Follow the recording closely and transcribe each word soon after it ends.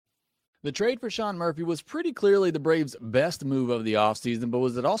The trade for Sean Murphy was pretty clearly the Braves' best move of the offseason, but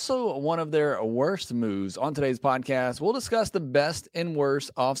was it also one of their worst moves? On today's podcast, we'll discuss the best and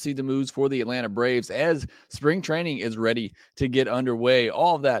worst offseason moves for the Atlanta Braves as spring training is ready to get underway.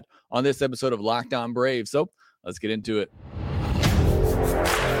 All of that on this episode of Locked On Braves. So let's get into it.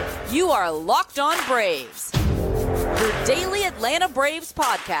 You are Locked On Braves, your daily Atlanta Braves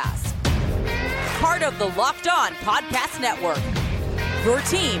podcast. Part of the Locked On Podcast Network, your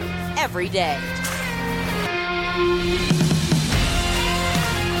team every day.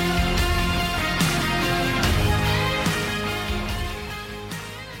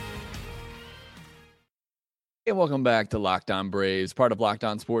 And welcome back to Locked On Braves, part of Locked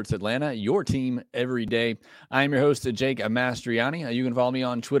On Sports Atlanta, your team every day. I am your host, Jake Mastriani. You can follow me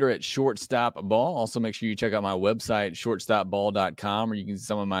on Twitter at ShortstopBall. Also, make sure you check out my website, shortstopball.com, where you can see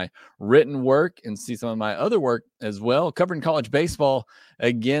some of my written work and see some of my other work as well, covering college baseball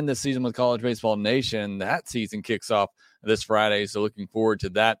again this season with College Baseball Nation. That season kicks off this Friday, so looking forward to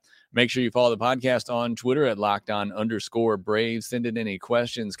that. Make sure you follow the podcast on Twitter at LockedOn_Braves. Send in any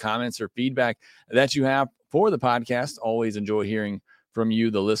questions, comments, or feedback that you have for the podcast. Always enjoy hearing from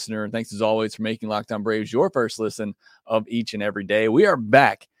you, the listener. Thanks as always for making Locked On Braves your first listen of each and every day. We are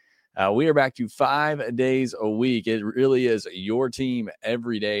back. We are back to 5 days a week. It really is your team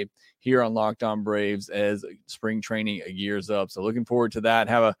every day here on Locked On Braves as spring training gears up. So looking forward to that.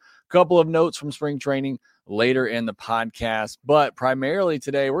 Have a couple of notes from spring training later in the podcast. But primarily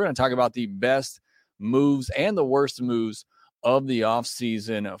today, we're going to talk about the best moves and the worst moves of the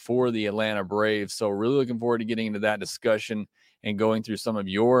offseason for the Atlanta Braves. So really looking forward to getting into that discussion and going through some of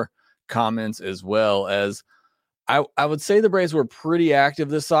your comments as well. As I would say the Braves were pretty active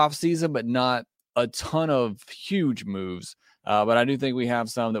this offseason, but not a ton of huge moves. But I do think we have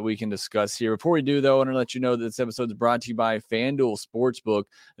some that we can discuss here. Before we do, though, I want to let you know that this episode is brought to you by FanDuel Sportsbook,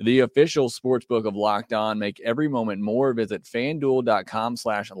 the official sportsbook of Locked On. Make every moment more. Visit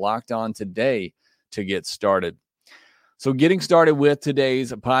FanDuel.com/LockedOn today to get started. So getting started with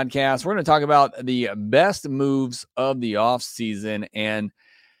today's podcast, we're going to talk about the best moves of the offseason. And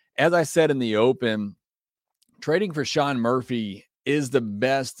as I said in the open, trading for Sean Murphy is the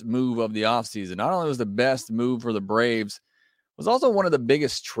best move of the offseason. Not only was the best move for the Braves, it was also one of the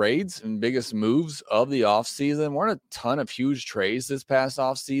biggest trades and biggest moves of the offseason. Weren't a ton of huge trades this past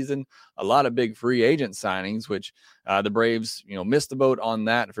offseason. A lot of big free agent signings, which the Braves, missed the boat on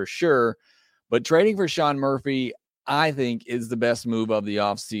that for sure. But trading for Sean Murphy, I think, is the best move of the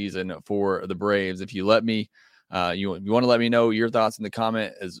offseason for the Braves. If you let me, you want to let me know your thoughts in the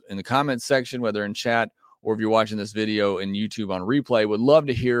comment section, whether in chat or if you're watching this video in YouTube on replay, would love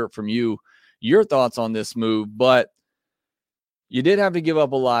to hear from you, your thoughts on this move. But you did have to give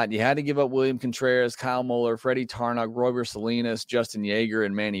up a lot. You had to give up William Contreras, Kyle Muller, Freddie Tarnok, Royber Salinas, Justin Yeager,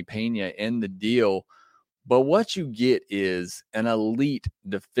 and Manny Pena in the deal. But what you get is an elite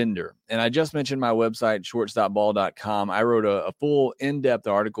defender. And I just mentioned my website, shortstopball.com. I wrote a full in-depth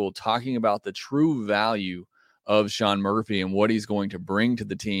article talking about the true value of Sean Murphy and what he's going to bring to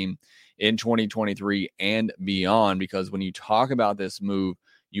the team in 2023 and beyond. Because when you talk about this move,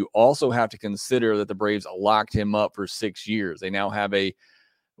 you also have to consider that the Braves locked him up for 6 years. They now have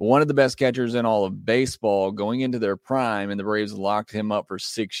one of the best catchers in all of baseball going into their prime, and the Braves locked him up for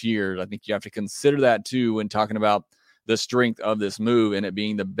 6 years. I think you have to consider that too when talking about the strength of this move and it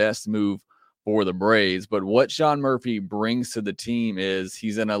being the best move for the Braves. But what Sean Murphy brings to the team is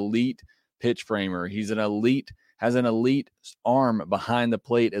he's an elite pitch framer. Has an elite arm behind the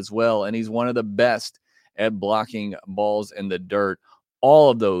plate as well, and he's one of the best at blocking balls in the dirt.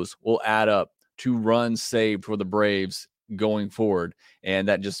 All of those will add up to runs saved for the Braves going forward. And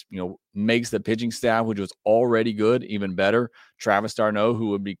that just, makes the pitching staff, which was already good, even better. Travis d'Arnaud, who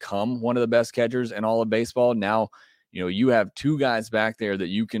would become one of the best catchers in all of baseball. Now, you have two guys back there that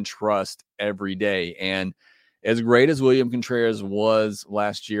you can trust every day. And as great as William Contreras was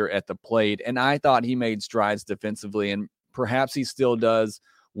last year at the plate, and I thought he made strides defensively, and perhaps he still does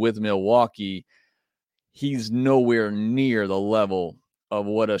with Milwaukee, he's nowhere near the level of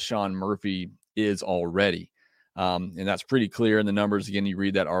what a Sean Murphy is already. And that's pretty clear in the numbers. Again, you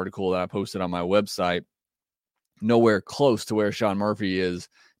read that article that I posted on my website, nowhere close to where Sean Murphy is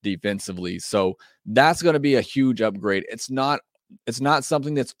defensively. So that's going to be a huge upgrade. It's not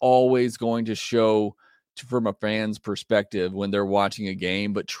something that's always going to show from a fan's perspective when they're watching a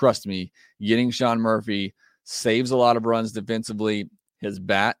game. But trust me, getting Sean Murphy saves a lot of runs defensively. His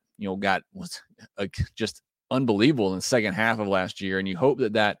bat, was just unbelievable in the second half of last year. And you hope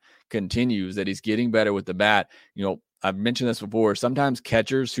that continues, that he's getting better with the bat. I've mentioned this before. Sometimes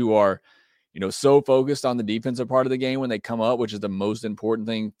catchers who are, so focused on the defensive part of the game when they come up, which is the most important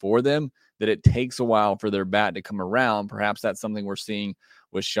thing for them, that it takes a while for their bat to come around. Perhaps that's something we're seeing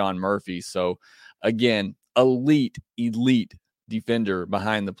with Sean Murphy. So again, elite defender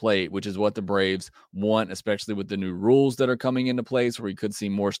behind the plate, which is what the Braves want, especially with the new rules that are coming into place, where we could see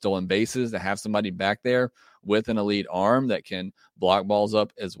more stolen bases, to have somebody back there with an elite arm that can block balls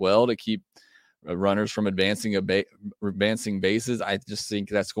up as well to keep runners from advancing bases. I just think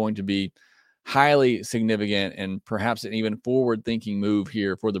that's going to be highly significant and perhaps an even forward-thinking move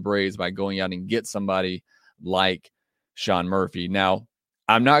here for the Braves by going out and get somebody like Sean Murphy. Now,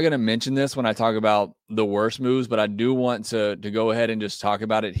 I'm not going to mention this when I talk about the worst moves, but I do want to go ahead and just talk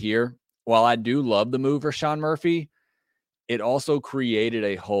about it here. While I do love the move for Sean Murphy, it also created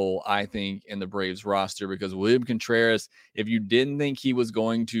a hole, I think, in the Braves roster, because William Contreras, if you didn't think he was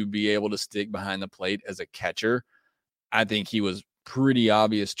going to be able to stick behind the plate as a catcher, I think he was pretty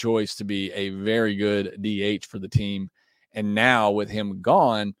obvious choice to be a very good DH for the team. And now with him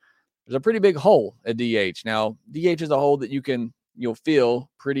gone, there's a pretty big hole at DH. Now, DH is a hole that you'll feel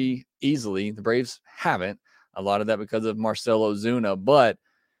pretty easily. The Braves haven't. A lot of that because of Marcell Ozuna, but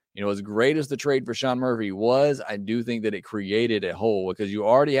as great as the trade for Sean Murphy was, I do think that it created a hole, because you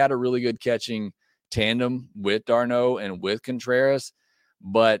already had a really good catching tandem with d'Arnaud and with Contreras.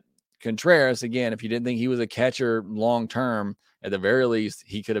 But Contreras, again, if you didn't think he was a catcher long-term, at the very least,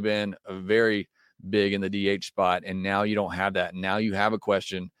 he could have been a very big in the DH spot. And now you don't have that. Now you have a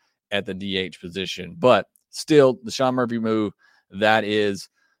question at the DH position. But still, the Sean Murphy move, that is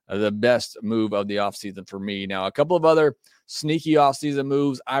the best move of the offseason for me. Now, a couple of other sneaky offseason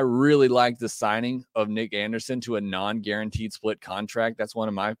moves. I really like the signing of Nick Anderson to a non-guaranteed split contract. That's one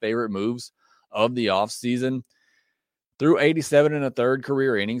of my favorite moves of the offseason. Through 87 and a third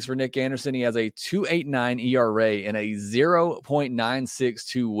career innings for Nick Anderson, he has a 2.89 ERA and a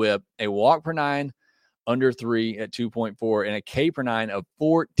 0.962 whip, a walk per nine under 3 at 2.4, and a K per nine of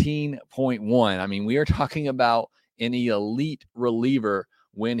 14.1. I mean, we are talking about an elite reliever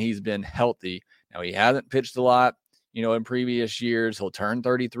when he's been healthy. Now, he hasn't pitched a lot, in previous years. He'll turn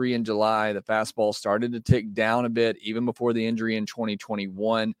 33 in July. The fastball started to tick down a bit even before the injury in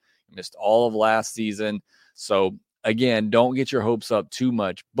 2021. He missed all of last season. So, again, don't get your hopes up too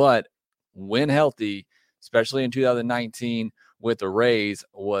much. But when healthy, especially in 2019 with the Rays,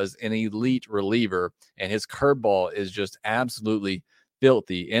 was an elite reliever. And his curveball is just absolutely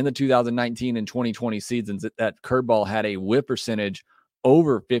filthy. In the 2019 and 2020 seasons, that curveball had a whip percentage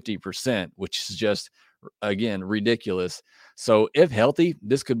over 50%, which is just, again, ridiculous. So if healthy,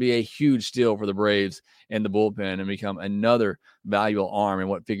 this could be a huge steal for the Braves in the bullpen and become another valuable arm in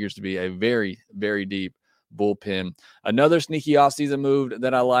what figures to be a very, very deep bullpen. Another sneaky offseason move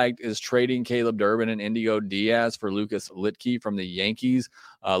that I liked is trading Caleb Durbin and Indigo Diaz for Lucas Litke from the Yankees.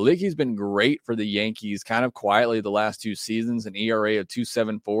 Litke's been great for the Yankees kind of quietly the last two seasons, an ERA of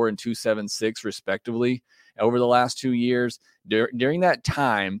 2.74 and 2.76 respectively over the last 2 years. During that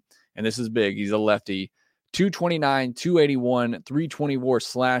time, and this is big, he's a lefty, 229, 281, 320 WAR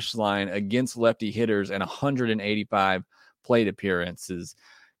slash line against lefty hitters, and 185 plate appearances.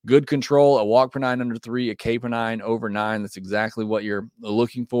 Good control, a walk per nine under 3, a K per nine over 9. That's exactly what you're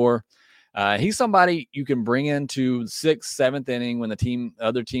looking for. He's somebody you can bring into 6th, 7th inning when the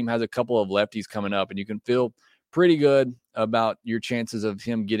other team has a couple of lefties coming up, and you can feel pretty good about your chances of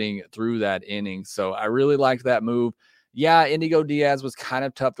him getting through that inning. So I really liked that move. Yeah, Indigo Diaz was kind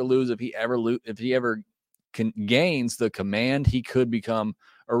of tough to lose. If he ever gains the command, he could become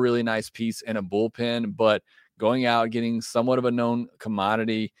a really nice piece in a bullpen. But going out, getting somewhat of a known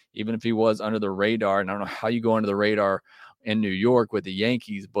commodity, even if he was under the radar, and I don't know how you go under the radar in New York with the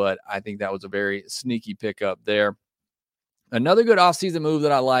Yankees, but I think that was a very sneaky pickup there. Another good offseason move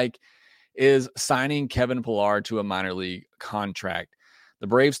that I like is signing Kevin Pillar to a minor league contract. The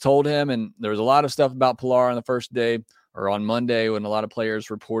Braves told him, and there was a lot of stuff about Pillar on the first day or on Monday when a lot of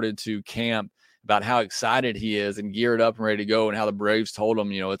players reported to camp about how excited he is and geared up and ready to go, and how the Braves told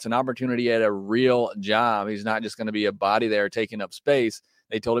him, it's an opportunity at a real job. He's not just going to be a body there taking up space.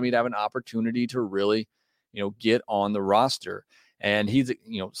 They told him he'd have an opportunity to really, get on the roster. And he's,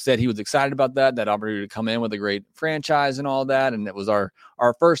 said he was excited about that opportunity to come in with a great franchise and all that. And it was our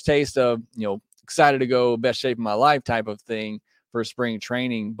first taste of, excited to go, best shape of my life type of thing for spring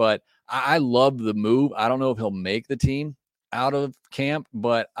training. But I love the move. I don't know if he'll make the team out of camp,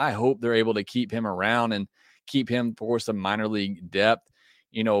 but I hope they're able to keep him around and keep him for some minor league depth.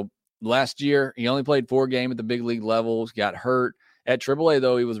 Last year, he only played 4 games at the big league levels, got hurt. At AAA,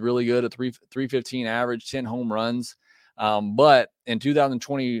 though, he was really good at 315 average, 10 home runs. But in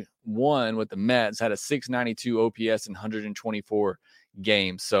 2021 with the Mets, had a 692 OPS in 124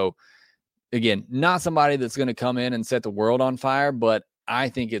 games. So again, not somebody that's going to come in and set the world on fire, but I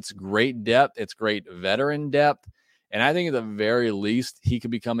think it's great depth. It's great veteran depth. And I think at the very least, he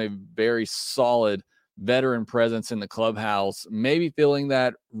could become a very solid veteran presence in the clubhouse, maybe filling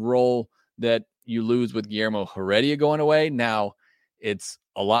that role that you lose with Guillermo Heredia going away. Now it's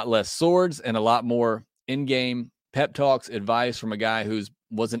a lot less swords and a lot more in-game pep talks, advice from a guy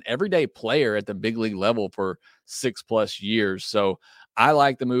was an everyday player at the big league level for 6+ years. So I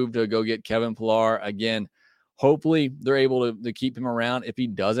like the move to go get Kevin Pillar. Again, hopefully they're able to keep him around if he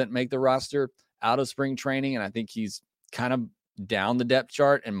doesn't make the roster out of spring training. And I think he's kind of down the depth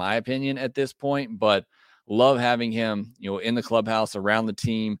chart, in my opinion, at this point, but love having him, in the clubhouse around the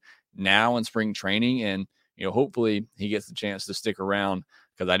team now in spring training. And, hopefully he gets the chance to stick around,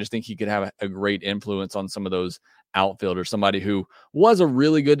 because I just think he could have a great influence on some of those outfielders. Somebody who was a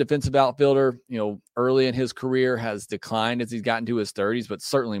really good defensive outfielder, early in his career, has declined as he's gotten to his 30s, but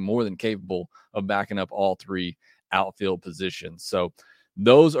certainly more than capable of backing up all three outfield positions. So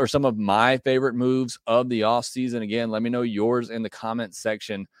those are some of my favorite moves of the offseason. Again, let me know yours in the comment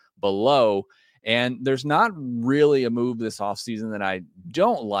section below. And there's not really a move this offseason that I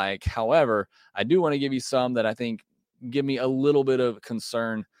don't like. However, I do want to give you some that I think give me a little bit of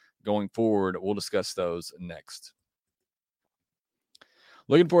concern going forward. We'll discuss those next.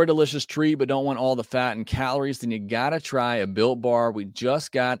 Looking for a delicious treat but don't want all the fat and calories? Then you got to try a Built Bar. We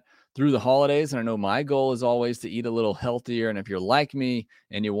just got through the holidays, and I know my goal is always to eat a little healthier. And if you're like me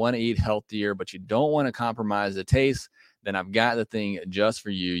and you want to eat healthier but you don't want to compromise the taste, then I've got the thing just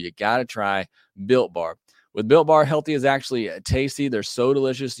for you. You got to try Built Bar. With Built Bar, healthy is actually tasty. They're so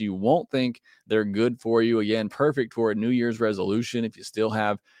delicious you won't think they're good for you. Again, perfect for a New Year's resolution if you still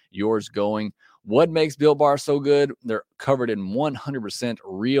have yours going. What makes Built Bar so good? They're covered in 100%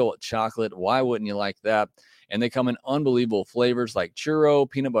 real chocolate. Why wouldn't you like that? And they come in unbelievable flavors like churro,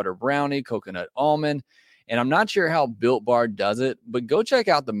 peanut butter brownie, coconut almond. And I'm not sure how Built Bar does it, but go check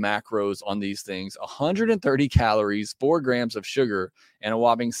out the macros on these things. 130 calories, 4 grams of sugar, and a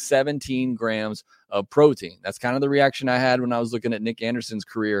whopping 17 grams of protein. That's kind of the reaction I had when I was looking at Nick Anderson's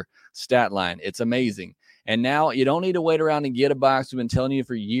career stat line. It's amazing. And now you don't need to wait around and get a box. We've been telling you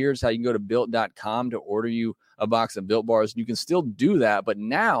for years how you can go to Built.com to order you a box of Built Bars. You can still do that, but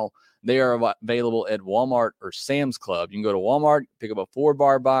now they are available at Walmart or Sam's Club. You can go to Walmart, pick up a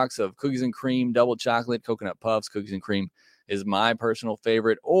 4-bar box of cookies and cream, double chocolate, coconut puffs. Cookies and cream is my personal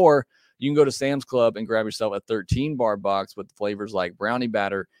favorite. Or you can go to Sam's Club and grab yourself a 13-bar box with flavors like brownie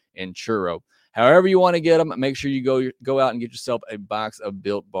batter and churro. However you want to get them, make sure you go out and get yourself a box of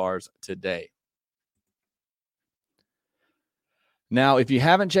Built Bars today. Now, if you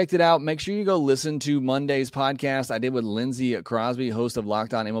haven't checked it out, make sure you go listen to Monday's podcast I did with Lindsey Crosby, host of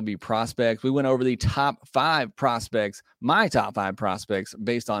Locked On MLB Prospects. We went over the top 5 prospects, my top 5 prospects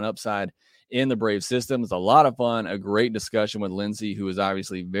based on upside in the Braves system. It's a lot of fun, a great discussion with Lindsey, who is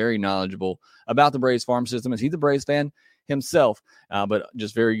obviously very knowledgeable about the Braves farm system, as he's a Braves fan himself, but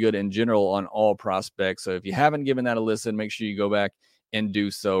just very good in general on all prospects. So if you haven't given that a listen, make sure you go back and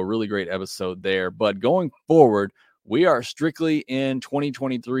do so. Really great episode there. But going forward, we are strictly in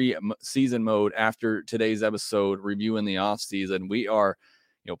 2023 season mode after today's episode, reviewing the offseason. We are,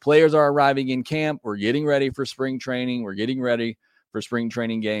 players are arriving in camp. We're getting ready for spring training. We're getting ready for spring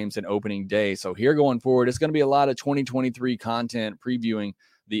training games and opening day. So here going forward, it's going to be a lot of 2023 content previewing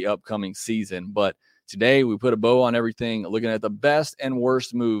the upcoming season. But today we put a bow on everything, looking at the best and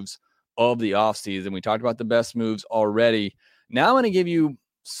worst moves of the offseason. We talked about the best moves already. Now I'm going to give you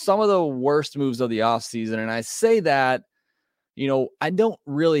some of the worst moves of the offseason. And I say that, I don't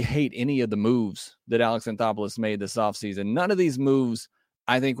really hate any of the moves that Alex Anthopoulos made this offseason. None of these moves,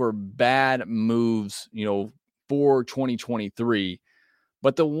 I think, were bad moves, for 2023.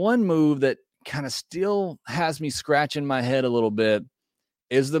 But the one move that kind of still has me scratching my head a little bit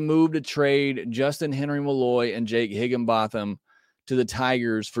is the move to trade Justin Henry Malloy and Jake Higginbotham to the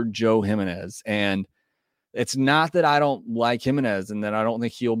Tigers for Joe Jimenez. And it's not that I don't like Jimenez and that I don't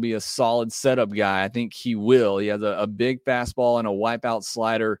think he'll be a solid setup guy. I think he will. He has a big fastball and a wipeout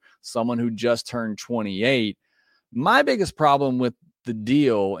slider, someone who just turned 28. My biggest problem with the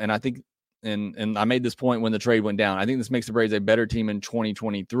deal, and I think, and I made this point when the trade went down, I think this makes the Braves a better team in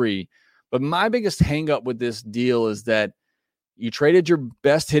 2023. But my biggest hang up with this deal is that you traded your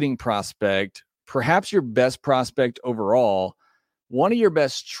best hitting prospect, perhaps your best prospect overall, one of your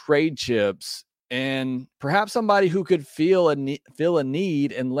best trade chips, and perhaps somebody who could fill a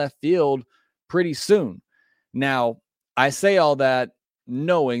need in left field pretty soon. Now, I say all that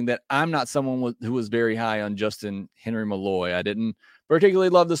knowing that I'm not someone who was very high on Justin Henry Malloy. I didn't particularly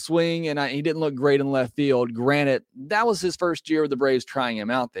love the swing, and he didn't look great in left field. Granted, that was his first year with the Braves trying him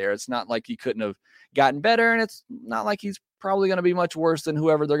out there. It's not like he couldn't have gotten better, and it's not like he's probably going to be much worse than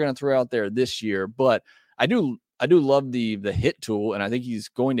whoever they're going to throw out there this year. But I do love the hit tool, and I think he's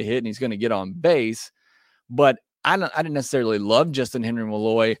going to hit and he's going to get on base. But I didn't necessarily love Justin Henry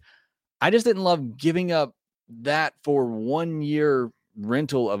Malloy. I just didn't love giving up that for 1 year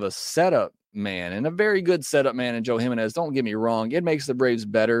rental of a setup man, and a very good setup man in Joe Jimenez. Don't get me wrong. It makes the Braves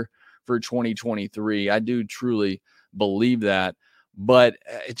better for 2023. I do truly believe that, but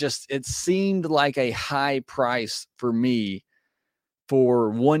it seemed like a high price for me for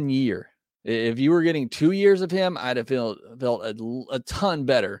 1 year. If you were getting 2 years of him, I'd have felt a ton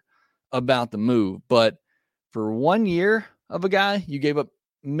better about the move. But for 1 year of a guy, you gave up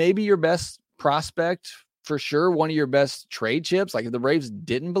maybe your best prospect, for sure, one of your best trade chips. Like, if the Braves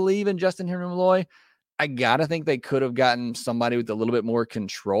didn't believe in Justin Henry Malloy, I got to think they could have gotten somebody with a little bit more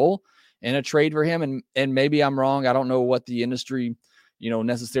control in a trade for him. And maybe I'm wrong. I don't know what the industry,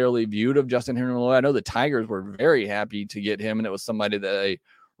 necessarily viewed of Justin Henry Malloy. I know the Tigers were very happy to get him, and it was somebody that they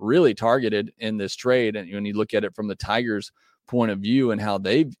really targeted in this trade. And when you look at it from the Tigers' point of view and how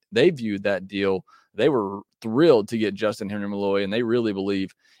they viewed that deal, they were thrilled to get Justin Henry Malloy, and they really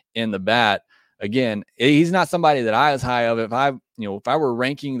believe in the bat. Again, he's not somebody that I was high of. If I were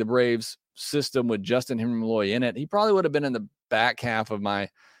ranking the Braves system with Justin Henry Malloy in it, he probably would have been in the back half of my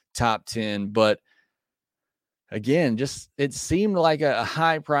top 10. But again, just it seemed like a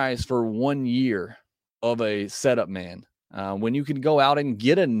high price for 1 year of a setup man. When you can go out and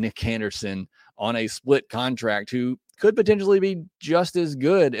get a Nick Anderson on a split contract who could potentially be just as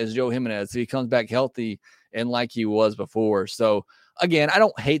good as Joe Jimenez if he comes back healthy and like he was before. So again, I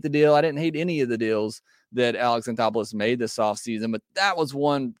don't hate the deal. I didn't hate any of the deals that Alex Anthopoulos made this offseason, but that was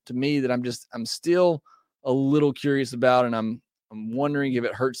one to me that I'm still a little curious about, and I'm wondering if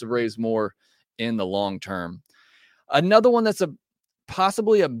it hurts the Braves more in the long term. Another one that's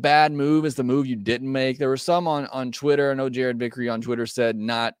possibly a bad move is the move you didn't make. There were some on Twitter. I know Jared Vickery on Twitter said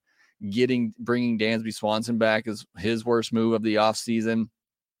not bringing Dansby Swanson back is his worst move of the offseason.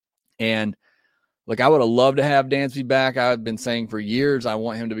 And look, I would have loved to have Dansby back. I've been saying for years I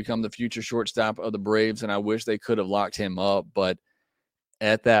want him to become the future shortstop of the Braves, and I wish they could have locked him up. But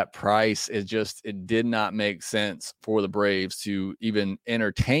at that price, it did not make sense for the Braves to even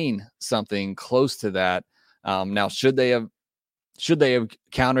entertain something close to that. Now, should they have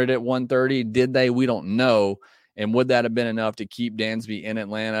countered at 130? Did they? We don't know. And would that have been enough to keep Dansby in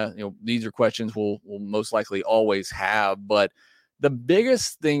Atlanta? These are questions we'll most likely always have. But the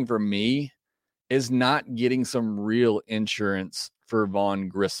biggest thing for me is not getting some real insurance for Vaughn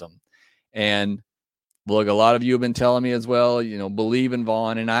Grissom. And look, a lot of you have been telling me as well, believe in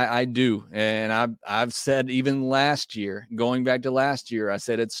Vaughn, and I do. And I've said even last year, going back to last year, I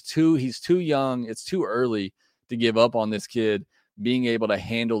said he's too young, it's too early to give up on this kid being able to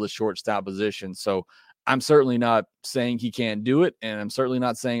handle the shortstop position. So I'm certainly not saying he can't do it, and I'm certainly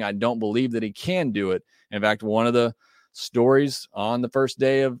not saying I don't believe that he can do it. In fact, one of the stories on the first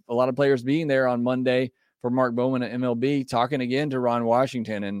day of a lot of players being there on Monday for Mark Bowman at MLB, talking again to Ron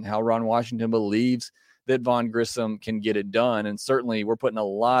Washington and how Ron Washington believes that Vaughn Grissom can get it done. And certainly we're putting a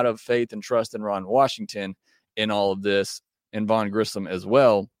lot of faith and trust in Ron Washington in all of this, and Vaughn Grissom as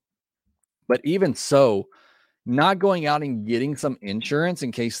well. But even so, not going out and getting some insurance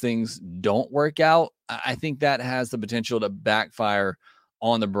in case things don't work out, I think that has the potential to backfire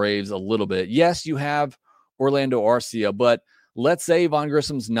on the Braves a little bit. Yes, you have Orlando Arcia, but let's say Vaughn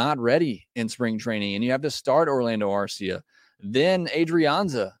Grissom's not ready in spring training and you have to start Orlando Arcia. Then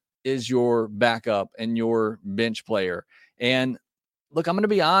Adrianza is your backup and your bench player. And look, I'm going to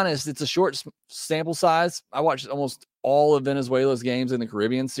be honest, it's a short sample size. I watched almost all of Venezuela's games in the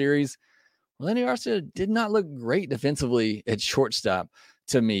Caribbean series. Orlando Arcia did not look great defensively at shortstop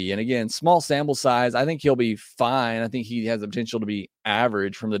to me. And again, small sample size. I think he'll be fine. I think he has the potential to be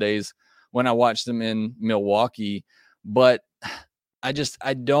average from the days when I watched him in Milwaukee. But I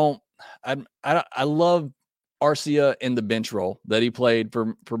love Arcia in the bench role that he played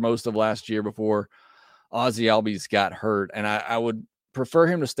for most of last year before Ozzie Albies got hurt. And I would prefer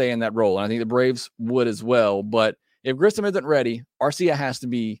him to stay in that role. And I think the Braves would as well. But if Grissom isn't ready, Arcia has to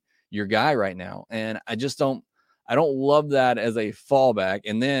be your guy right now. And I don't love that as a fallback.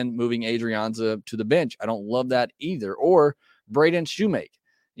 And then moving Adrianza to the bench, I don't love that either. Or Braden Shoemake.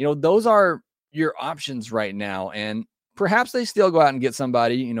 Those are your options right now. And perhaps they still go out and get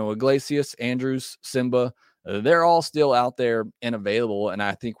somebody, Iglesias, Andrews, Simba. They're all still out there and available. And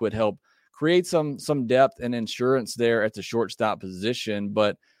I think would help create some depth and insurance there at the shortstop position.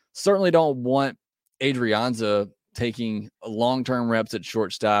 But certainly don't want Adrianza taking long-term reps at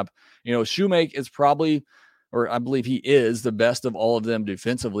shortstop. Shoemake is probably, or I believe he is, the best of all of them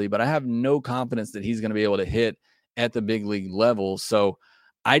defensively, but I have no confidence that he's going to be able to hit at the big league level. So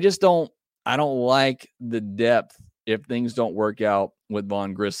I don't like the depth if things don't work out with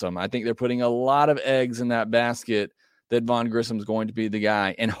Vaughn Grissom. I think they're putting a lot of eggs in that basket that Vaughn Grissom is going to be the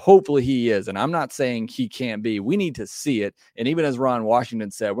guy, and hopefully he is. And I'm not saying he can't be. We need to see it. And even as Ron Washington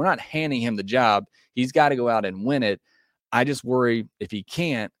said, we're not handing him the job. He's got to go out and win it. I just worry if he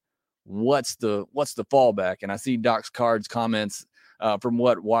can't, what's the fallback? And I see Doc's Cards comments from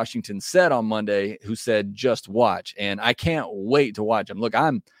what Washington said on Monday, who said, just watch. And I can't wait to watch him. Look,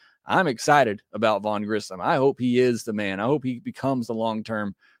 I'm excited about Vaughn Grissom. I hope he is the man. I hope he becomes the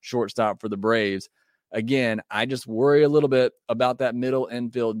long-term shortstop for the Braves. Again, I just worry a little bit about that middle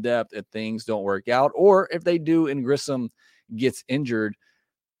infield depth if things don't work out, or if they do and Grissom gets injured.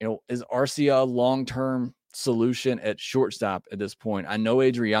 Is Arcia a long-term solution at shortstop at this point? I know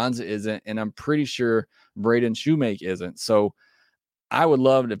Adrianza isn't, and I'm pretty sure Braden Shoemake isn't. So I would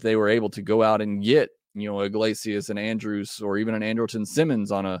love it if they were able to go out and get, Iglesias and Andrews, or even an Andrelton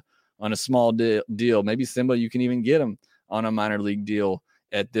Simmons on a small deal. Maybe Simba, you can even get him on a minor league deal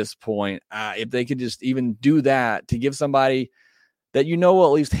at this point. If they could just even do that to give somebody that will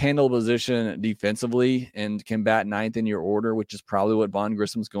at least handle a position defensively and can bat ninth in your order, which is probably what Vaughn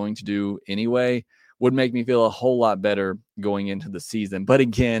Grissom's going to do anyway, would make me feel a whole lot better going into the season. But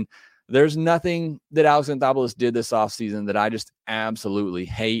again, there's nothing that Alex Anthopoulos did this offseason that I just absolutely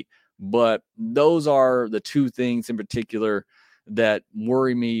hate. But those are the two things in particular that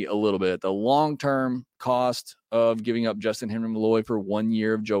worry me a little bit. The long-term cost of giving up Justin Henry Malloy for 1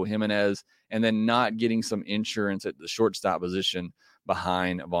 year of Joe Jimenez, and then not getting some insurance at the shortstop position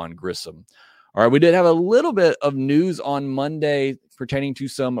behind Vaughn Grissom. All right, we did have a little bit of news on Monday pertaining to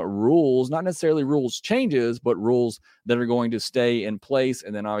some rules, not necessarily rules changes, but rules that are going to stay in place,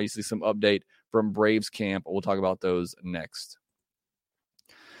 and then obviously some update from Braves camp. We'll talk about those next.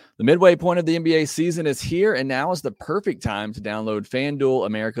 The midway point of the NBA season is here, and now is the perfect time to download FanDuel,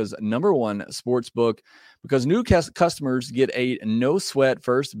 America's #1 sports book, because new customers get a no-sweat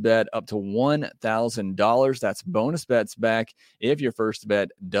first bet up to $1,000. That's bonus bets back if your first bet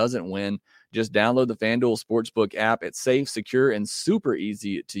doesn't win. Just download the FanDuel Sportsbook app. It's safe, secure, and super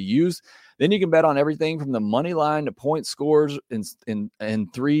easy to use. Then you can bet on everything from the money line to point scores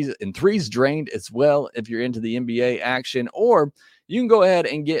and threes drained as well if you're into the NBA action. Or you can go ahead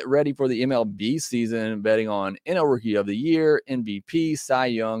and get ready for the MLB season, betting on NL Rookie of the Year, MVP, Cy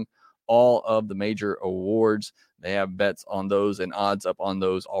Young, all of the major awards. They have bets on those and odds up on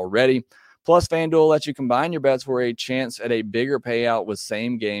those already. Plus, FanDuel lets you combine your bets for a chance at a bigger payout with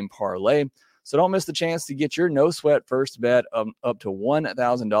same-game parlay. So don't miss the chance to get your no-sweat first bet up to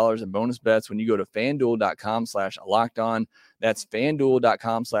 $1,000 in bonus bets when you go to FanDuel.com/LockedOn. That's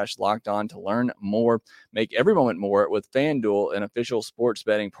FanDuel.com/LockedOn to learn more. Make every moment more with FanDuel, an official sports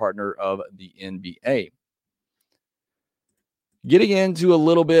betting partner of the NBA. Getting into a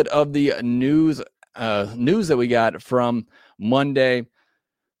little bit of the news that we got from Monday.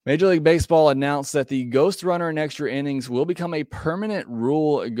 Major League Baseball announced that the ghost runner in extra innings will become a permanent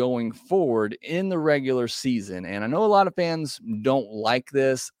rule going forward in the regular season. And I know a lot of fans don't like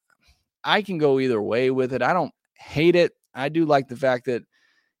this. I can go either way with it. I don't hate it. I do like the fact that,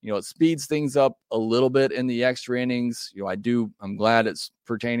 it speeds things up a little bit in the extra innings. I'm glad it's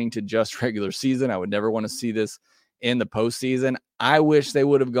pertaining to just regular season. I would never want to see this in the postseason. I wish they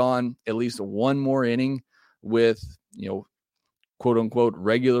would have gone at least one more inning with, quote unquote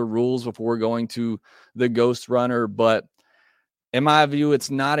regular rules before going to the ghost runner. But in my view, it's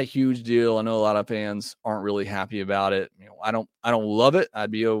not a huge deal. I know a lot of fans aren't really happy about it. I don't love it.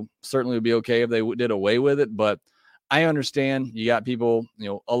 Certainly would be okay if they did away with it, but I understand you got people,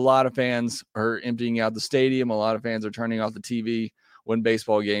 a lot of fans are emptying out the stadium. A lot of fans are turning off the TV when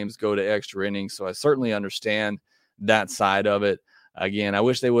baseball games go to extra innings. So I certainly understand that side of it. Again, I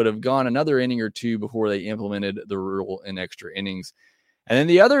wish they would have gone another inning or two before they implemented the rule in extra innings. And then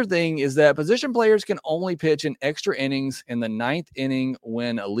the other thing is that position players can only pitch in extra innings in the 9th inning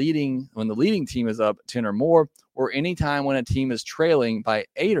when the leading team is up 10 or more, or anytime when a team is trailing by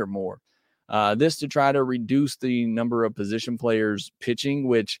 8 or more. This to try to reduce the number of position players pitching,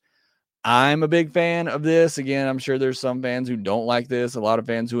 which I'm a big fan of this. Again, I'm sure there's some fans who don't like this. A lot of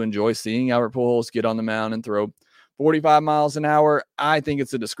fans who enjoy seeing Albert Pujols get on the mound and throw 45 miles an hour. I think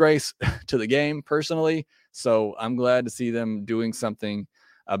it's a disgrace to the game personally. So I'm glad to see them doing something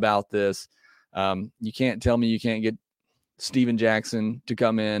about this. You can't tell me you can't get Steven Jackson to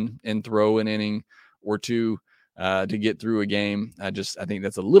come in and throw an inning or two to get through a game. I think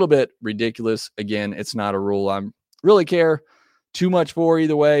that's a little bit ridiculous. Again, it's not a rule I'm really care too much for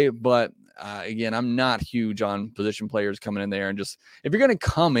either way. But again, I'm not huge on position players coming in there. And just, if you're going to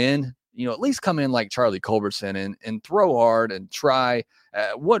come in, at least come in like Charlie Culberson and throw hard and try.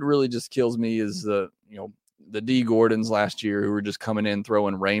 What really just kills me is the D Gordons last year who were just coming in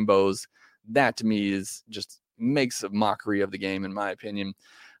throwing rainbows. That to me is just makes a mockery of the game, in my opinion.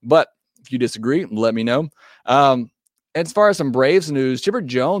 But if you disagree, let me know. As far as some Braves news, Chipper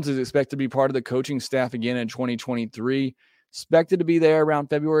Jones is expected to be part of the coaching staff again in 2023. Expected to be there around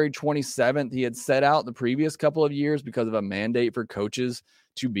February 27th. He had set out the previous couple of years because of a mandate for coaches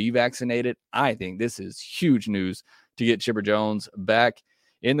to be vaccinated. I think this is huge news to get Chipper Jones back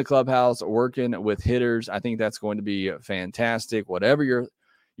in the clubhouse working with hitters. I think that's going to be fantastic. Whatever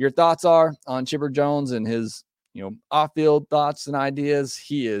your thoughts are on Chipper Jones and his off-field thoughts and ideas,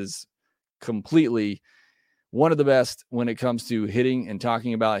 he is completely one of the best when it comes to hitting and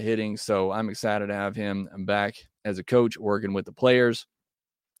talking about hitting. So I'm excited to have him back as a coach working with the players.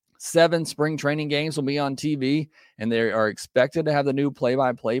 7 spring training games will be on TV, and they are expected to have the new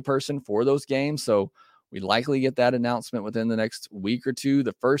play-by-play person for those games. So we likely get that announcement within the next week or two.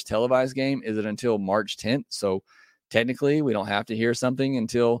 The first televised game isn't until March 10th. So technically we don't have to hear something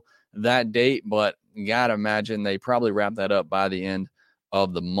until that date, but you got to imagine they probably wrap that up by the end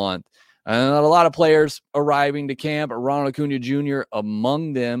of the month. And a lot of players arriving to camp, Ronald Acuna Jr.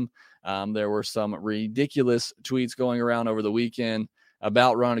 among them. There were some ridiculous tweets going around over the weekend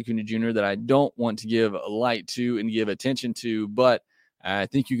about Ronald Acuna Jr. that I don't want to give light to and give attention to, but I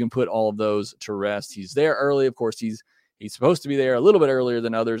think you can put all of those to rest. He's there early. Of course, he's supposed to be there a little bit earlier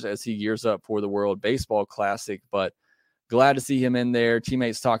than others as he gears up for the World Baseball Classic, but glad to see him in there.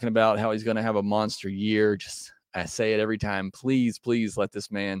 Teammates talking about how he's going to have a monster year. I say it every time. Please let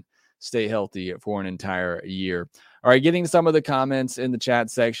this man stay healthy for an entire year. All right, getting some of the comments in the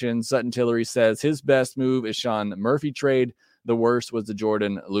chat section. Sutton Tillery says his best move is Sean Murphy trade. The worst was the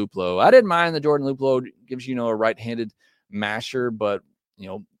Jordan Luplow. I didn't mind the Jordan Luplow. Gives you a right-handed masher, but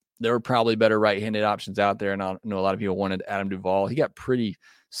there were probably better right-handed options out there. And I know a lot of people wanted Adam Duvall. He got pretty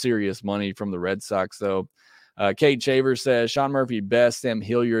serious money from the Red Sox, though. Kate Shaver says Sean Murphy best, Sam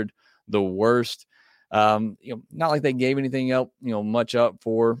Hilliard the worst. Not like they gave anything else, much up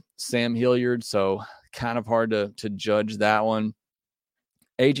for Sam Hilliard, so kind of hard to judge that one.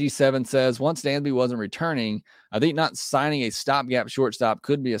 AG7 says once Dansby wasn't returning, I think not signing a stopgap shortstop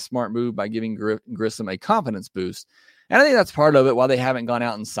could be a smart move by giving Grissom a confidence boost. And I think that's part of it, why they haven't gone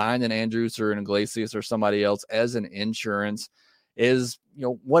out and signed an Andrews or an Iglesias or somebody else as an insurance is,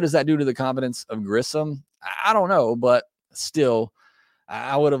 what does that do to the confidence of Grissom? I don't know, but still,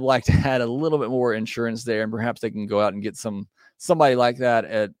 I would have liked to have a little bit more insurance there, and perhaps they can go out and get somebody like that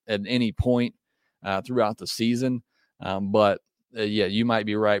at any point throughout the season. Yeah, you might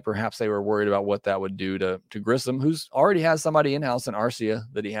be right. Perhaps they were worried about what that would do to Grissom, who's already has somebody in-house in Arcia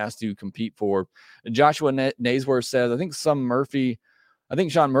that he has to compete for. Joshua Naisworth says, I think Sean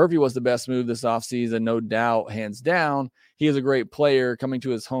Murphy was the best move this offseason, no doubt, hands down. He is a great player coming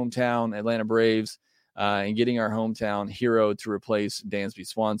to his hometown, Atlanta Braves, and getting our hometown hero to replace Dansby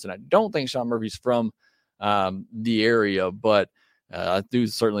Swanson. I don't think Sean Murphy's from the area, but I do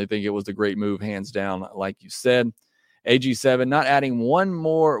certainly think it was a great move, hands down, like you said. AG7, not adding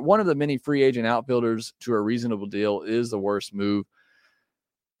one of the many free agent outfielders to a reasonable deal is the worst move.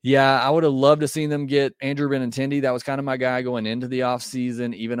 Yeah, I would have loved to see them get Andrew Benintendi. That was kind of my guy going into the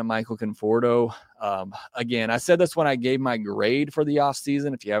offseason, even a Michael Conforto. Again, I said this when I gave my grade for the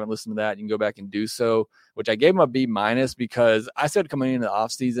offseason. If you haven't listened to that, you can go back and do so, which I gave him a B- because I said coming into the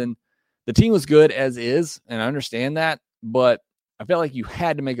offseason, the team was good as is, and I understand that, but I felt like you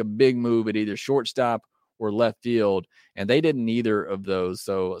had to make a big move at either shortstop or left field, and they didn't either of those,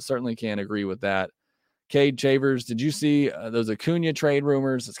 so certainly can't agree with that. Cade Chavers, did you see those Acuna trade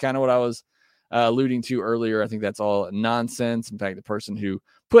rumors? That's kind of what I was alluding to earlier. I think that's all nonsense. In fact, the person who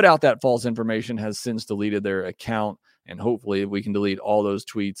put out that false information has since deleted their account, and hopefully we can delete all those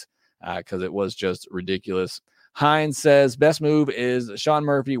tweets because it was just ridiculous. Hines says, best move is Sean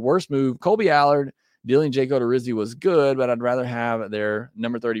Murphy. Worst move, Colby Allard. Dealing Jake Odorizzi was good, but I'd rather have their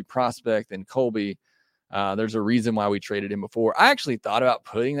number 30 prospect than Colby. There's a reason why we traded him before. I actually thought about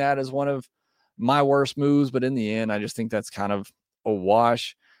putting that as one of my worst moves, but in the end, I just think that's kind of a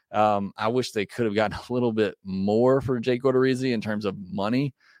wash. I wish they could have gotten a little bit more for Jake Odorizzi in terms of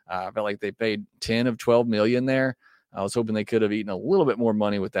money. I felt like they paid 10 of 12 million there. I was hoping they could have eaten a little bit more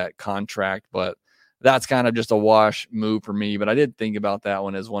money with that contract, but that's kind of just a wash move for me. But I did think about that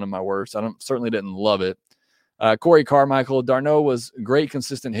one as one of my worst. certainly didn't love it. Corey Carmichael, d'Arnaud was a great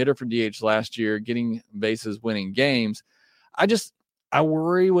consistent hitter for DH last year, getting bases, winning games. I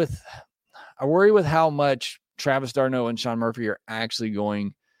worry with how much Travis d'Arnaud and Sean Murphy are actually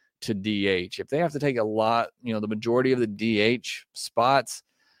going to DH. If they have to take a lot, the majority of the DH spots,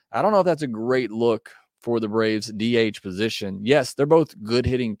 I don't know if that's a great look for the Braves DH position. Yes, they're both good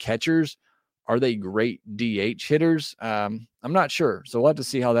hitting catchers. Are they great DH hitters? I'm not sure. So we'll have to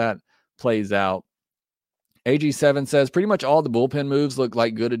see how that plays out. AG7 says pretty much all the bullpen moves look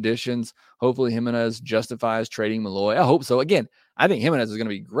like good additions. Hopefully Jimenez justifies trading Malloy. I hope so. Again, I think Jimenez is going to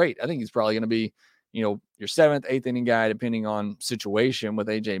be great. I think he's probably going to be, your 7th, 8th inning guy, depending on situation with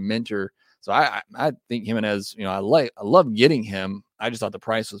AJ Minter. So I think Jimenez, I love getting him. I just thought the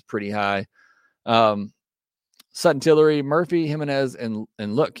price was pretty high. Sutton Tillery, Murphy, Jimenez, and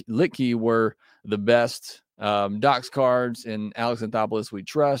Litke were the best. Doc's cards and Alex Anthopoulos we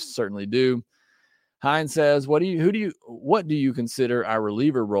trust, certainly do. Hines says, what do you consider our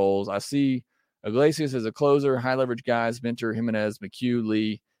reliever roles? I see Iglesias as a closer, high leverage guys, Minter, Jimenez, McHugh,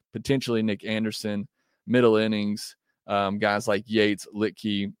 Lee, potentially Nick Anderson, middle innings, guys like Yates,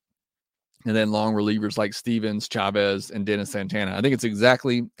 Litke, and then long relievers like Stevens, Chavez, and Dennis Santana. I think it's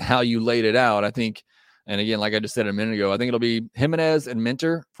exactly how you laid it out. I think, and again, like I just said a minute ago, I think it'll be Jimenez and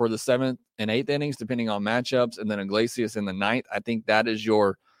Minter for the 7th and 8th innings, depending on matchups, and then Iglesias in the 9th. I think that is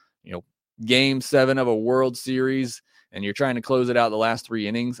your, Game 7 of a World Series, and you're trying to close it out the last 3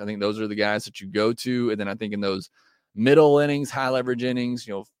 innings. I think those are the guys that you go to. And then I think in those middle innings, high leverage innings,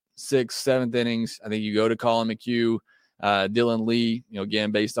 6th, 7th innings, I think you go to Colin McHugh, Dylan Lee,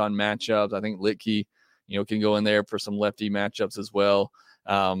 again, based on matchups. I think Litke, can go in there for some lefty matchups as well.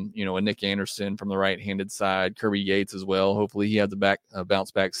 And Nick Anderson from the right-handed side, Kirby Yates as well. Hopefully he has a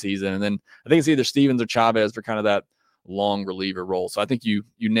bounce back season. And then I think it's either Stevens or Chavez for kind of that long reliever role. So I think you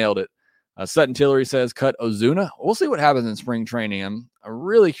nailed it. Sutton Tillery says, cut Ozuna. We'll see what happens in spring training. I'm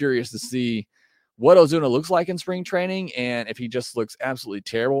really curious to see what Ozuna looks like in spring training, and if he just looks absolutely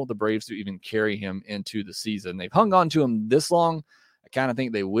terrible, the Braves do even carry him into the season. They've hung on to him this long. I kind of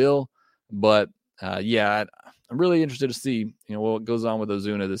think they will, but I'm really interested to see, what goes on with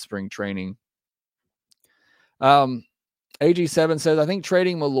Ozuna this spring training. AG7 says, I think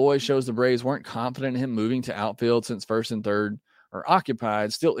trading Malloy shows the Braves weren't confident in him moving to outfield since 1st and 3rd are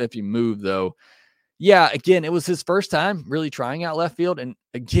occupied. Still iffy move, though. Yeah, again, it was his first time really trying out left field. And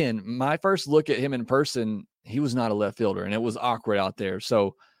again, my first look at him in person, he was not a left fielder, and it was awkward out there.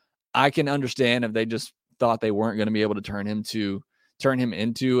 So I can understand if they just thought they weren't going to be able to turn him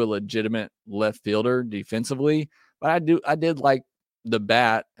into a legitimate left fielder defensively. But I did like the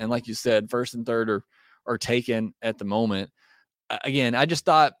bat. And like you said, 1st and 3rd are taken at the moment. Again, I just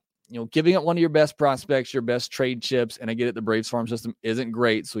thought, giving up one of your best prospects, your best trade chips, and I get it, the Braves farm system isn't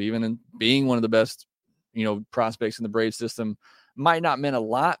great. So even in being one of the best, prospects in the Braves system might not mean a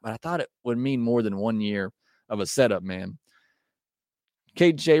lot, but I thought it would mean more than 1 year of a setup, man.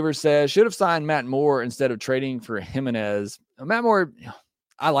 Kate Shaver says, should have signed Matt Moore instead of trading for Jimenez. Matt Moore,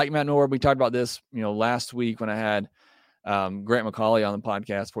 I like Matt Moore. We talked about this, last week when I had Grant McCauley on the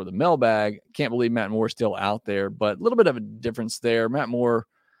podcast for the mailbag. Can't believe Matt Moore's still out there, but a little bit of a difference there. Matt Moore,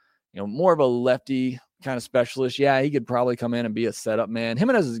 more of a lefty kind of specialist. Yeah, he could probably come in and be a setup man.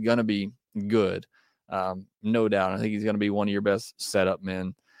 Jimenez is going to be good. No doubt. I think he's going to be one of your best setup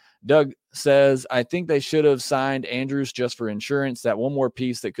men. Doug says, I think they should have signed Andrus just for insurance. That one more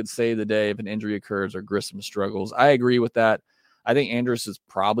piece that could save the day if an injury occurs or Grissom struggles. I agree with that. I think Andrus is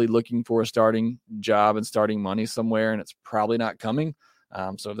probably looking for a starting job and starting money somewhere, and it's probably not coming.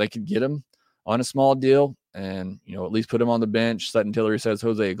 So if they could get him on a small deal and, at least put him on the bench. Sutton Tillery says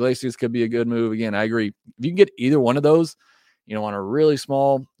Jose Iglesias could be a good move. Again, I agree. If you can get either one of those, on a really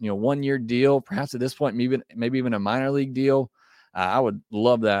small, 1 year deal, perhaps at this point, maybe even a minor league deal, I would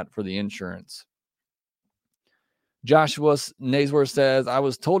love that for the insurance. Joshua Naisworth says, I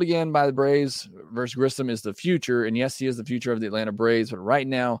was told again by the Braves versus Grissom is the future. And yes, he is the future of the Atlanta Braves. But right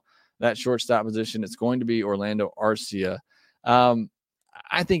now, that shortstop position, it's going to be Orlando Arcia.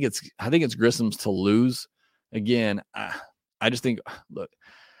 I think it's Grissom's to lose. Again, I just think, look,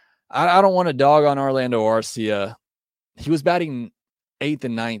 I don't want to dog on Orlando Arcia. He was batting 8th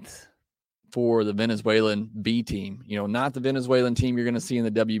and 9th for the Venezuelan B team. Not the Venezuelan team you're going to see in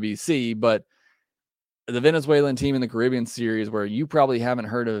the WBC, but the Venezuelan team in the Caribbean Series where you probably haven't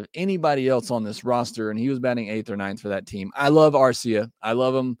heard of anybody else on this roster, and he was batting 8th or 9th for that team. I love Arcia. I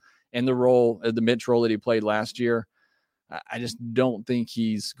love him in the role, the Mitch role that he played last year. I just don't think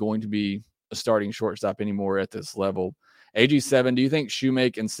he's going to be a starting shortstop anymore at this level. AG7, do you think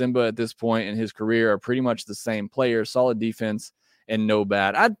Shoemake and Simba at this point in his career are pretty much the same players, solid defense and no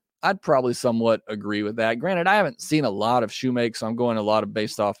bat? I'd probably somewhat agree with that. Granted, I haven't seen a lot of Shoemake, so I'm going a lot of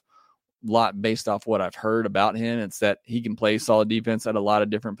based off lot based off what I've heard about him. It's that he can play solid defense at a lot of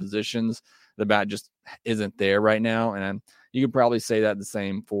different positions. The bat just isn't there right now. And you could probably say that the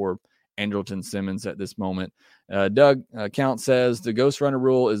same for Andrelton Simmons at this moment. Doug Count says the Ghost Runner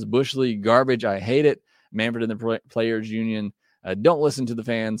rule is Bush League garbage. I hate it. Manfred and the Players Union don't listen to the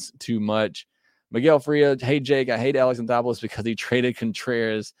fans too much. Miguel Fria, hey, Jake, I hate Alex Anthopoulos because he traded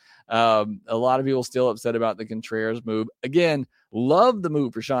Contreras. A lot of people still upset about the Contreras move. Again, love the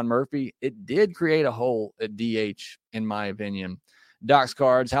move for Sean Murphy. It did create a hole at DH, in my opinion. Doc's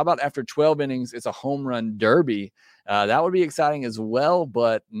Cards, how about after 12 innings, it's a home run derby? That would be exciting as well,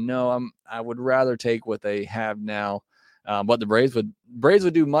 but no, I would rather take what they have now. But the Braves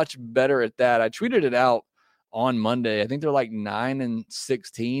would do much better at that. I tweeted it out on Monday. I think they're like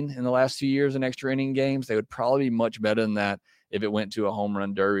 9-16 in the last 2 years in extra inning games. They would probably be much better than that if it went to a home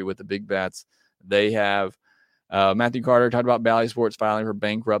run derby with the big bats they have. Matthew Carter talked about Bally Sports filing for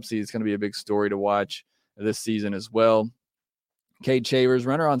bankruptcy. It's going to be a big story to watch this season as well. Cade Shavers,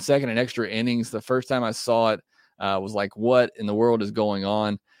 runner on second in extra innings. The first time I saw it was like, what in the world is going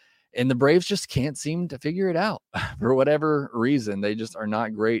on? And the Braves just can't seem to figure it out for whatever reason. They just are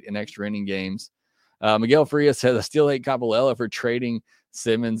not great in extra inning games. Miguel Frias says, I still hate Capolella for trading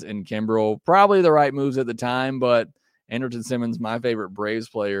Simmons and Kimbrel. Probably the right moves at the time, but Andrelton Simmons, my favorite Braves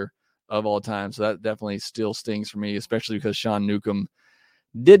player of all time. So that definitely still stings for me, especially because Sean Newcomb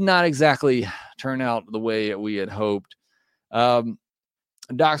did not exactly turn out the way we had hoped.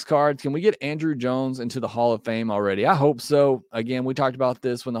 Doc's Cards, can we get Andruw Jones into the Hall of Fame already? I hope so. Again, we talked about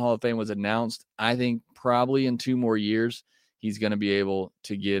this when the Hall of Fame was announced. I think probably in 2 more years, he's going to be able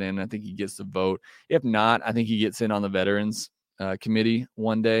to get in. I think he gets the vote. If not, I think he gets in on the Veterans Committee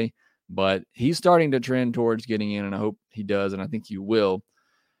one day. But he's starting to trend towards getting in, and I hope he does, and I think he will.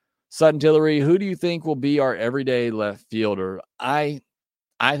 Sutton Tillery, who do you think will be our everyday left fielder? I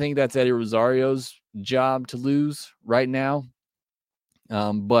think that's Eddie Rosario's job to lose right now.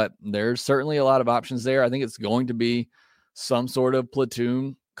 But there's certainly a lot of options there. I think it's going to be some sort of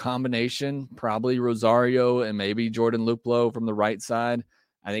platoon combination, probably Rosario and maybe Jordan Luplow from the right side.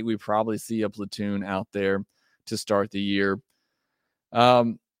 I think we probably see a platoon out there to start the year.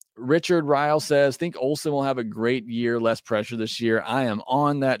 Richard Ryle says, think Olsen will have a great year, less pressure this year. I am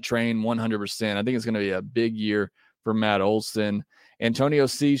on that train 100%. I think it's going to be a big year for Matt Olsen. Antonio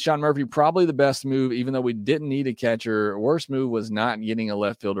C. Sean Murphy, probably the best move, even though we didn't need a catcher. Worst move was not getting a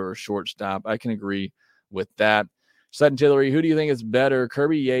left fielder or shortstop. I can agree with that. Sutton Tillery, who do you think is better,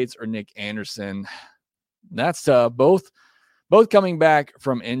 Kirby Yates or Nick Anderson? That's both coming back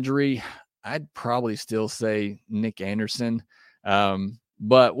from injury. I'd probably still say Nick Anderson,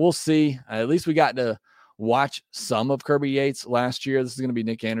 but we'll see. At least we got to watch some of Kirby Yates last year. This is going to be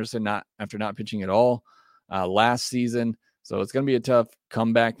Nick Anderson after not pitching at all last season. So it's going to be a tough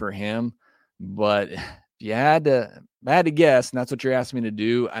comeback for him. But if you had to guess, and that's what you're asking me to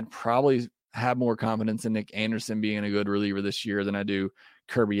do, I'd probably have more confidence in Nick Anderson being a good reliever this year than I do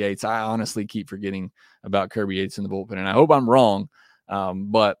Kirby Yates. I honestly keep forgetting about Kirby Yates in the bullpen, and I hope I'm wrong,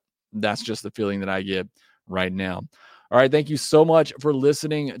 but that's just the feeling that I get right now. All right, thank you so much for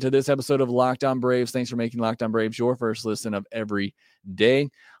listening to this episode of Locked On Braves. Thanks for making Locked On Braves your first listen of every day.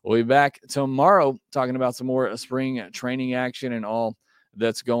 We'll be back tomorrow talking about some more spring training action and all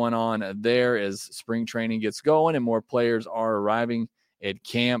that's going on there as spring training gets going and more players are arriving at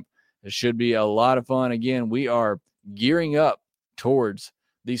camp. It should be a lot of fun. Again, we are gearing up towards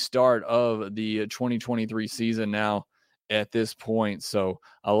the start of the 2023 season now at this point. So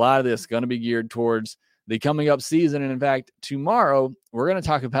a lot of this is going to be geared towards the coming up season. And in fact, tomorrow we're going to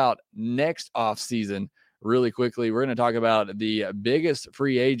talk about next off season really quickly. We're going to talk about the biggest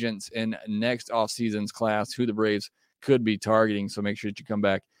free agents in next off season's class, who the Braves could be targeting. So make sure that you come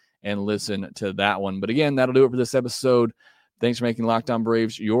back and listen to that one. But again, that'll do it for this episode. Thanks for making Locked On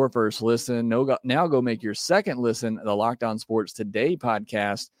Braves your first listen. Now go make your second listen, the Locked On Sports Today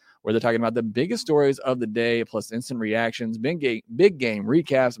podcast, where they're talking about the biggest stories of the day, plus instant reactions, big game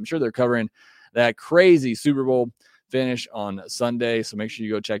recaps. I'm sure they're covering that crazy Super Bowl finish on Sunday. So make sure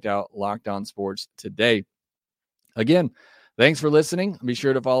you go check out Locked On Sports Today. Again, thanks for listening. Be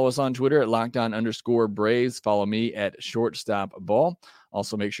sure to follow us on Twitter at LockedOn_Braves. Follow me at Shortstop Ball.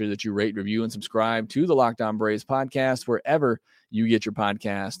 Also, make sure that you rate, review, and subscribe to the Locked On Braves podcast wherever you get your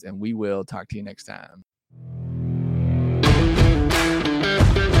podcast. And we will talk to you next time.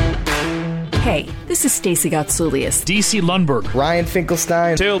 Hey, this is Stacey Gotsoulias, DC Lundberg, Ryan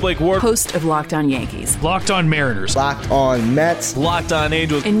Finkelstein, Taylor Blake Ward, host of Locked On Yankees, Locked On Mariners, Locked On Mets, Locked On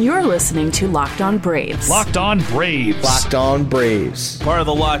Angels, and you're listening to Locked On Braves. Locked On Braves. Locked On Braves. Part of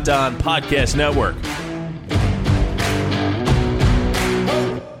the Locked On Podcast Network.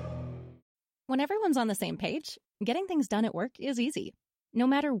 When everyone's on the same page, getting things done at work is easy. No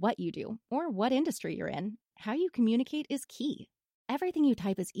matter what you do or what industry you're in, how you communicate is key. Everything you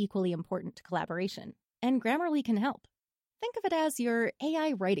type is equally important to collaboration, and Grammarly can help. Think of it as your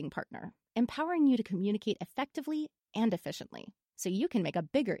AI writing partner, empowering you to communicate effectively and efficiently, so you can make a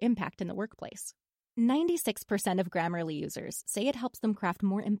bigger impact in the workplace. 96% of Grammarly users say it helps them craft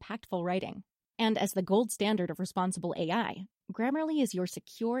more impactful writing. And as the gold standard of responsible AI, Grammarly is your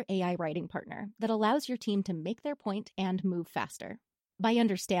secure AI writing partner that allows your team to make their point and move faster. By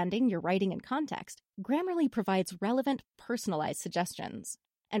understanding your writing in context, Grammarly provides relevant, personalized suggestions.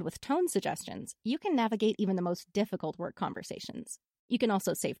 And with tone suggestions, you can navigate even the most difficult work conversations. You can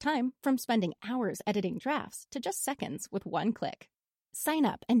also save time from spending hours editing drafts to just seconds with one click. Sign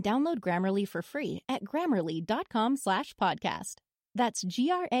up and download Grammarly for free at grammarly.com/podcast. That's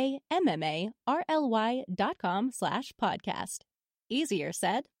GRAMMARLY.com/podcast. Easier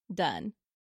said, done.